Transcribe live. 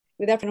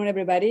Good afternoon,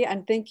 everybody,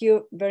 and thank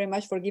you very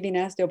much for giving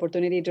us the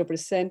opportunity to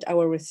present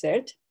our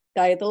research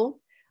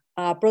titled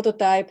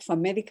Prototype of a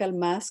Medical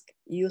Mask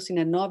Using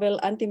a Novel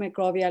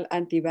Antimicrobial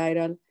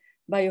Antiviral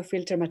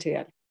Biofilter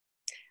Material.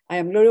 I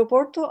am Gloria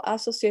Oporto,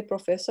 Associate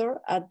Professor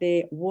at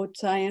the Wood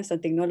Science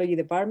and Technology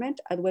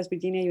Department at West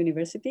Virginia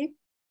University.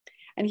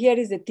 And here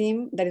is the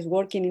team that is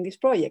working in this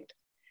project.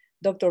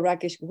 Dr.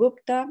 Rakesh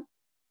Gupta,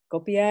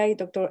 copy I,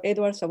 Dr.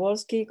 Edward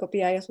Sabolsky,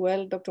 copy I as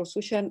well, Dr.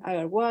 Sushan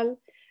Agarwal,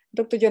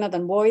 Dr.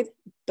 Jonathan Boyd,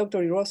 Dr.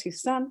 Rosi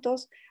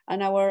Santos,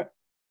 and our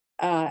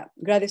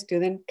grad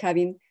student,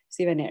 Kevin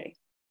Sivaneri.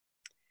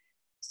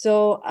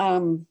 So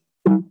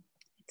let's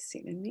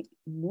see, let me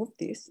move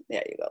this.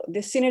 There you go. The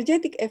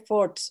synergetic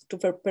efforts to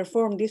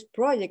perform this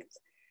project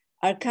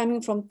are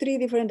coming from 3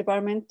 different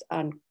departments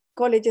and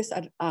colleges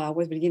at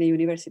West Virginia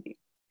University.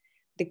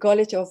 The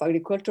College of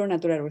Agriculture,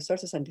 Natural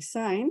Resources and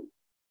Design,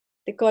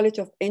 the College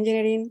of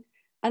Engineering,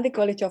 and the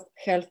College of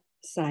Health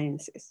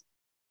Sciences.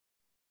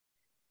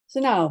 So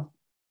now,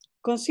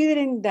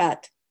 considering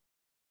that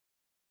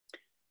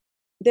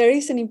there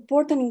is an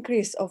important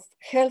increase of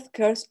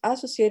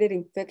healthcare-associated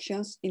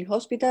infections in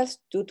hospitals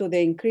due to the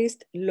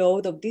increased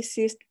load of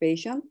deceased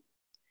patients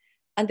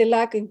and the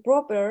lack of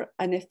proper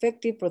and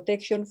effective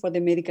protection for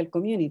the medical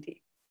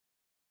community.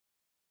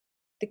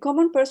 The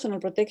common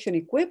personal protection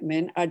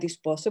equipment are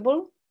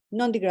disposable,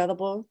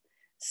 non-degradable,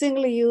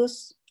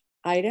 single-use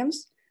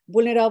items,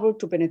 vulnerable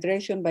to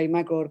penetration by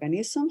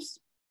microorganisms,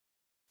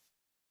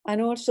 and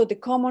also the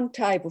common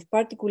type of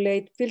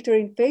particulate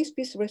filtering face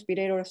piece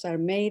respirators are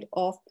made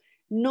of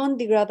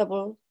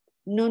non-degradable,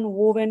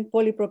 non-woven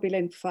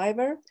polypropylene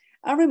fiber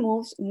and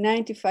removes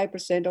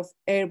 95% of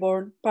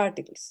airborne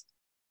particles.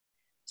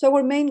 So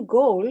our main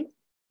goal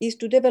is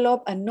to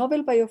develop a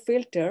novel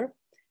biofilter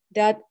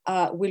that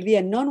will be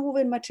a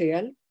non-woven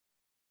material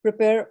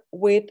prepared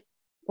with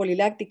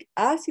polylactic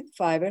acid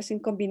fibers in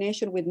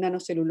combination with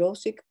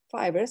nanocellulosic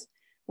fibers,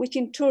 which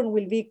in turn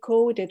will be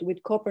coated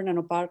with copper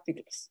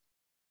nanoparticles.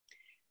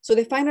 So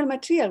the final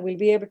material will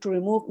be able to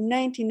remove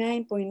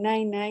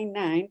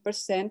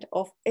 99.999%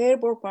 of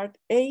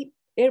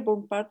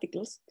airborne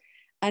particles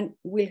and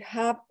will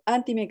have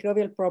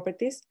antimicrobial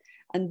properties,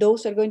 and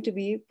those are going to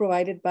be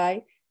provided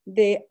by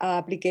the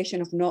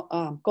application of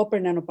copper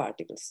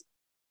nanoparticles.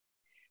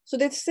 So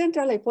the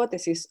central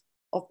hypothesis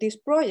of this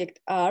project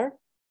are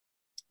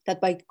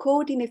that by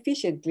coating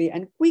efficiently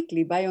and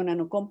quickly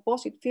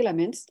bio-nanocomposite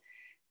filaments,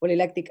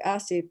 polylactic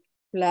acid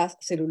plus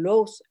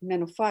cellulose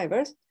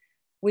nanofibers,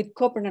 with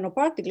copper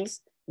nanoparticles,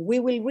 we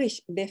will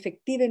reach the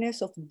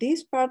effectiveness of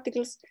these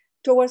particles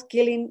towards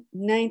killing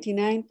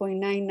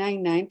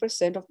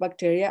 99.999% of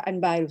bacteria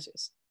and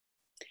viruses.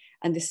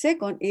 And the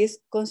second is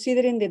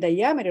considering the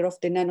diameter of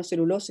the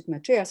nanocellulosic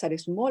materials are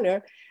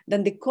smaller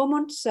than the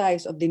common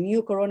size of the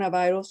new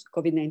coronavirus,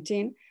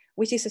 COVID-19,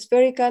 which is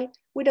spherical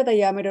with a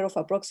diameter of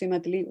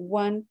approximately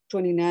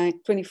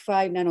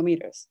 125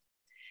 nanometers.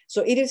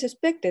 So it is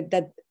expected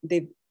that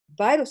the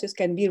viruses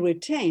can be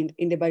retained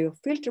in the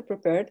biofilter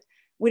prepared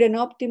with an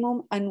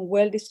optimum and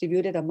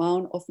well-distributed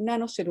amount of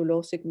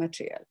nanocellulosic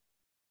material.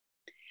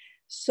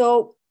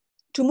 So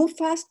to move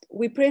fast,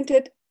 we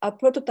printed a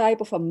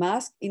prototype of a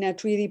mask in a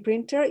 3D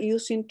printer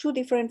using 2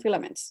 different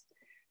filaments,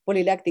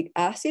 polylactic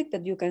acid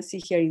that you can see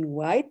here in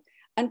white,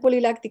 and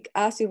polylactic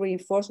acid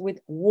reinforced with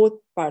wood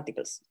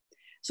particles.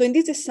 So in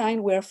this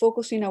design, we are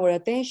focusing our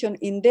attention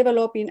in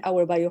developing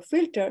our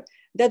biofilter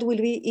that will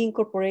be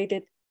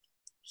incorporated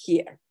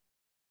here.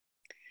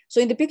 So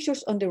in the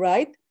pictures on the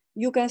right,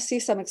 you can see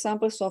some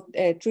examples of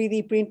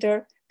 3D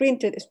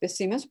printed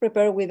specimens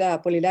prepared with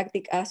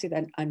polylactic acid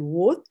and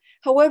wood.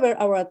 However,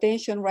 our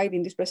attention right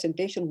in this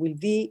presentation will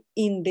be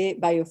in the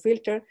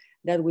biofilter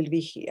that will be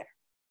here.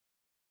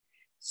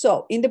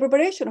 So in the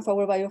preparation of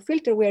our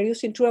biofilter, we are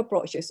using 2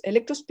 approaches,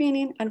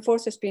 electrospinning and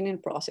force spinning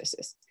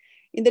processes.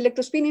 In the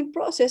electrospinning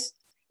process,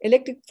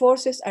 electric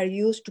forces are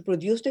used to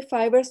produce the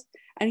fibers.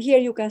 And here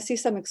you can see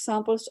some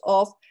examples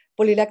of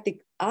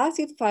polylactic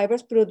acid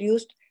fibers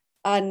produced,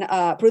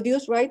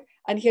 right?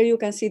 And here you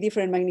can see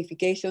different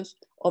magnifications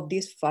of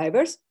these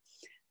fibers.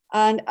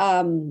 And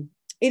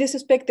it is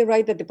expected,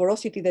 right, that the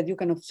porosity that you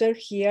can observe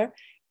here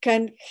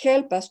can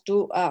help us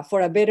to,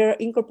 for a better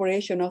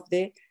incorporation of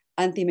the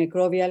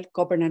antimicrobial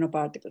copper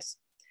nanoparticles.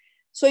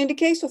 So in the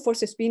case of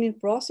force spinning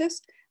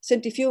process,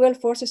 centrifugal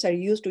forces are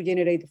used to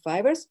generate the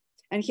fibers.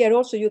 And here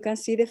also you can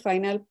see the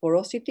final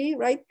porosity,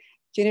 right,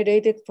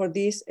 generated for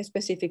this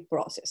specific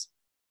process.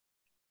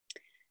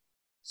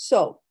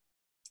 So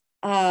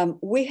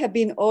we have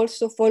been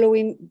also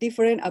following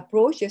different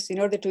approaches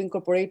in order to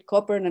incorporate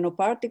copper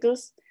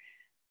nanoparticles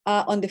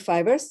on the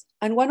fibers.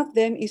 And one of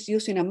them is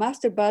using a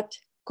master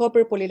batch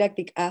copper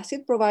polylactic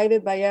acid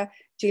provided by a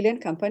Chilean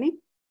company.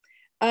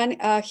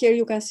 And here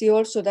you can see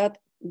also that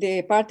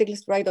the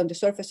particles right on the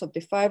surface of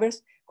the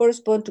fibers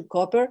correspond to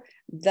copper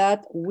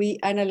that we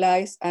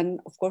analyze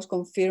and of course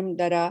confirm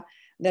that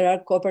there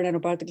are copper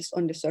nanoparticles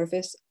on the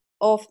surface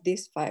of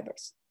these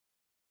fibers.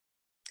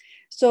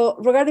 So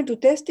regarding to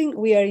testing,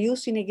 we are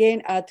using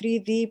again a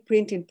 3D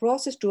printing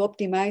process to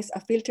optimize a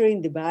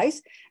filtering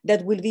device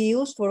that will be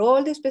used for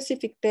all the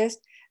specific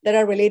tests that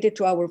are related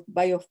to our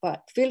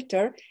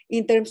biofilter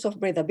in terms of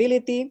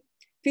breathability,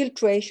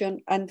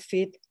 filtration, and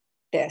fit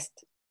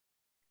test.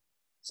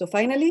 So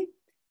finally,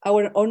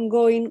 our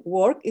ongoing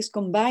work is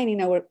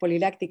combining our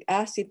polylactic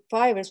acid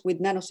fibers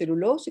with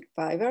nanocellulosic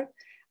fiber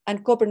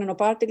and copper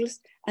nanoparticles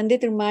and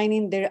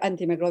determining their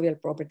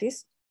antimicrobial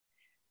properties.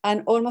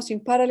 And almost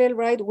in parallel,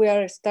 right, we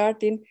are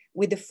starting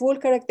with the full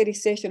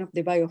characterization of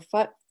the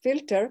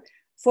biofilter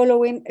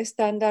following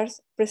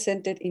standards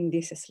presented in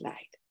this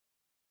slide.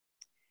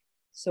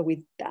 So with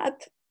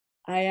that,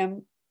 I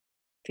am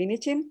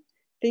finishing.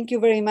 Thank you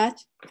very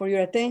much for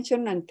your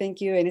attention, and thank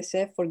you,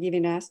 NSF,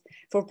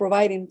 for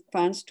providing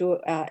funds to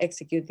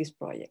execute this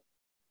project.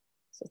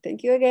 So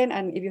thank you again,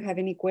 and if you have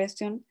any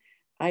question,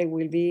 I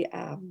will be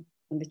on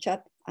the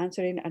chat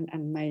answering,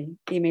 and my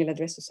email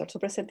address is also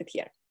presented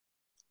here.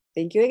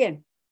 Thank you again.